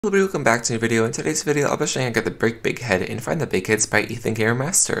Hello everybody, welcome back to a new video. In today's video, I'll be showing you how to get the break Bighead and find the Bigheads by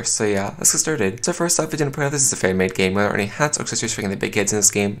etangamermaster. So yeah, let's get started. So first off, we didn't point out this is a fan-made game. Without any hats or accessories for getting the Bigheads in this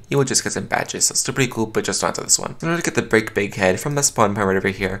game, you will just get some badges. So it's still pretty cool, but just not to this one. In order to get the break Bighead from the spawn point right over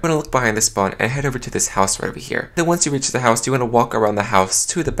here, you want to look behind the spawn and head over to this house right over here. Then once you reach the house, you want to walk around the house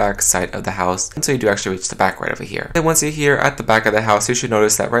to the back side of the house until you do actually reach the back right over here. Then once you're here at the back of the house, you should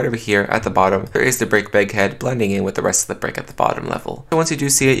notice that right over here at the bottom, there is the break Bighead blending in with the rest of the brick at the bottom level. So once you do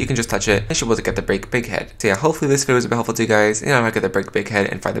see it, you can just touch it. You should be able to get the break Bighead. So yeah, hopefully this video was helpful to you guys, and I know how to get the break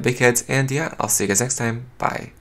Bighead and find the Bigheads, and yeah, I'll see you guys next time. Bye.